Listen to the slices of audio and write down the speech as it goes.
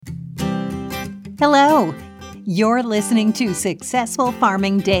Hello! You're listening to Successful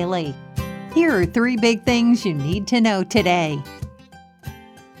Farming Daily. Here are 3 big things you need to know today.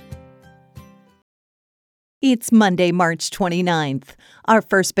 It's Monday, March 29th. Our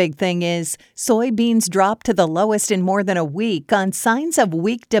first big thing is soybeans dropped to the lowest in more than a week on signs of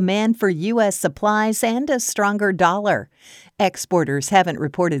weak demand for U.S. supplies and a stronger dollar. Exporters haven't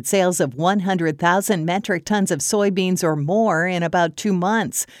reported sales of 100,000 metric tons of soybeans or more in about 2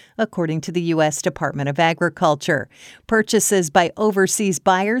 months, according to the U.S. Department of Agriculture. Purchases by overseas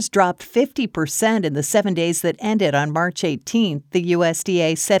buyers dropped 50% in the 7 days that ended on March 18th, the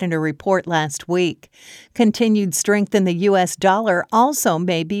USDA said in a report last week. Continued strength in the U.S. dollar also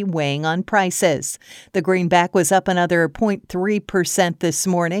may be weighing on prices. The greenback was up another 0.3% this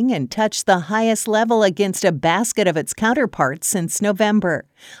morning and touched the highest level against a basket of its counterparts since November.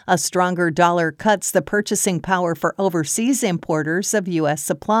 A stronger dollar cuts the purchasing power for overseas importers of U.S.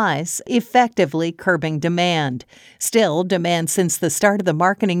 supplies, effectively curbing demand. Still, demand since the start of the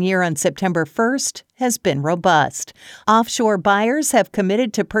marketing year on September 1st has been robust. Offshore buyers have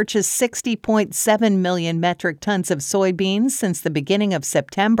committed to purchase 60.7 million metric tons of soybeans since the beginning of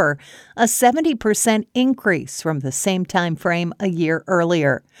September, a 70% increase from the same time frame a year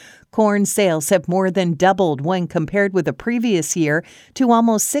earlier. Corn sales have more than doubled when compared with the previous year to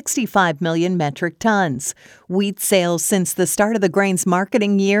almost 65 million metric tons. Wheat sales since the start of the grains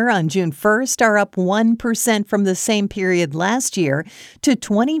marketing year on June 1st are up 1% from the same period last year to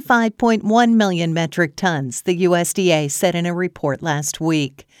 25.1 million metric tons, the USDA said in a report last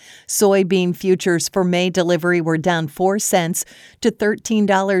week. Soybean futures for May delivery were down 4 cents to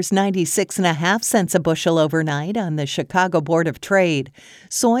 $13.96.5 a bushel overnight on the Chicago Board of Trade.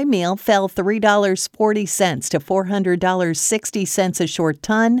 Soy meal fell $3.40 to $400.60 a short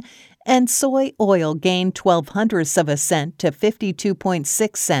ton, and soy oil gained 0.12 of a cent to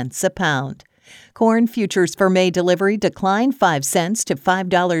 52.6 cents a pound. Corn futures for May delivery declined 5 cents to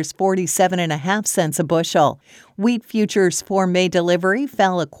 $5.47.5 a bushel. Wheat futures for May delivery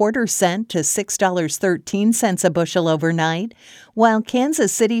fell 1/4 cent to $6.13 a bushel overnight, while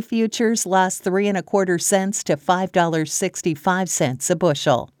Kansas City futures lost 3 1/4 cents to $5.65 a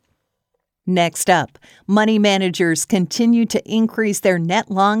bushel. Next up, money managers continue to increase their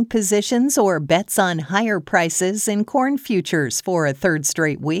net long positions or bets on higher prices in corn futures for a 3rd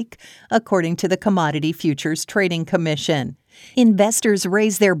straight week, according to the Commodity Futures Trading Commission. Investors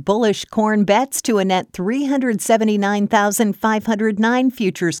raised their bullish corn bets to a net 379,509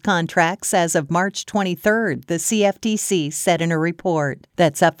 futures contracts as of March 23rd, the CFTC said in a report.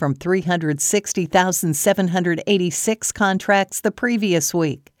 That's up from 360,786 contracts the previous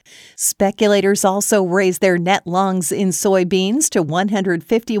week. Speculators also raised their net longs in soybeans to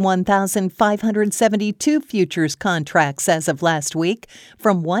 151,572 futures contracts as of last week,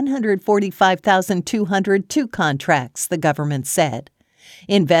 from 145,202 contracts, the government said.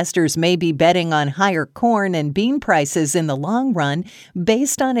 Investors may be betting on higher corn and bean prices in the long run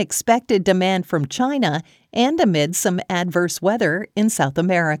based on expected demand from China and amid some adverse weather in South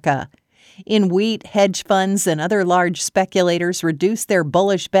America. In wheat, hedge funds and other large speculators reduced their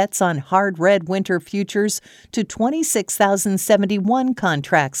bullish bets on hard red winter futures to 26,071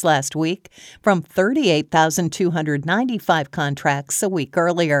 contracts last week, from 38,295 contracts a week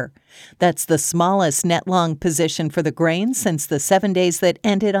earlier. That's the smallest net long position for the grain since the 7 days that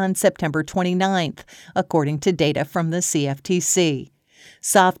ended on September 29th, according to data from the CFTC.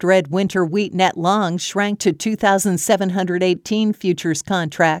 Soft red winter wheat net long shrank to 2,718 futures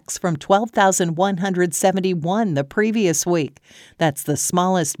contracts from 12,171 the previous week. That's the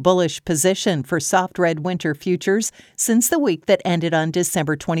smallest bullish position for soft red winter futures since the week that ended on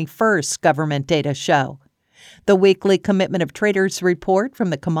December 21st, government data show. The weekly Commitment of Traders report from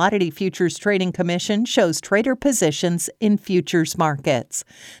the Commodity Futures Trading Commission shows trader positions in futures markets.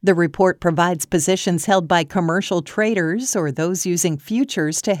 The report provides positions held by commercial traders or those using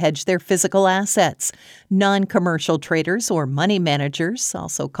futures to hedge their physical assets. Non-commercial traders or money managers,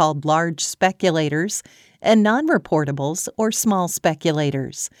 also called large speculators, and non-reportables or small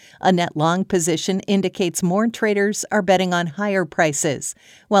speculators. A net long position indicates more traders are betting on higher prices,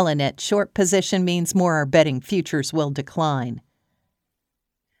 while a net short position means more are betting futures will decline.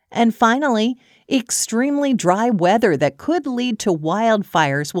 And finally, extremely dry weather that could lead to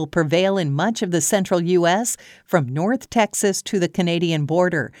wildfires will prevail in much of the central U.S. from North Texas to the Canadian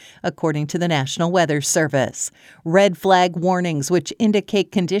border, according to the National Weather Service. Red flag warnings, which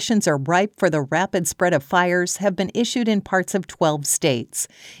indicate conditions are ripe for the rapid spread of fires, have been issued in parts of 12 states.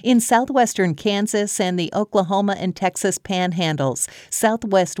 In southwestern Kansas and the Oklahoma and Texas panhandles,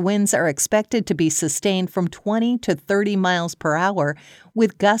 southwest winds are expected to be sustained from 20 to 30 miles per hour,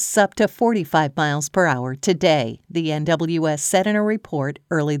 with gusts gusts up to 45 miles per hour today, the NWS said in a report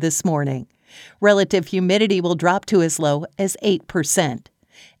early this morning. Relative humidity will drop to as low as 8%.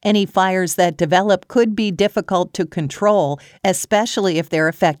 Any fires that develop could be difficult to control, especially if they're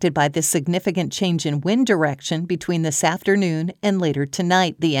affected by the significant change in wind direction between this afternoon and later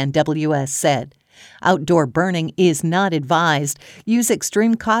tonight, the NWS said. Outdoor burning is not advised. Use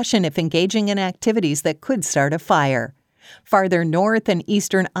extreme caution if engaging in activities that could start a fire. Farther north in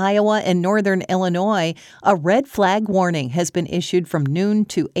eastern Iowa and northern Illinois, a red flag warning has been issued from noon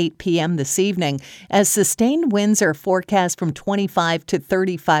to 8 p.m. this evening, as sustained winds are forecast from 25 to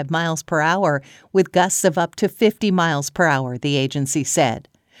 35 miles per hour, with gusts of up to 50 miles per hour, the agency said.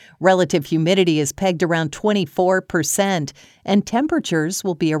 Relative humidity is pegged around 24%, and temperatures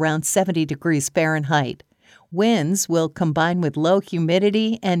will be around 70 degrees Fahrenheit. Winds will combine with low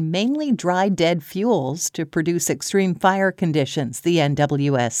humidity and mainly dry dead fuels to produce extreme fire conditions, the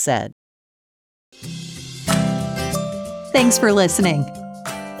NWS said. Thanks for listening.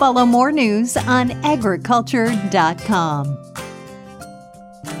 Follow more news on agriculture.com.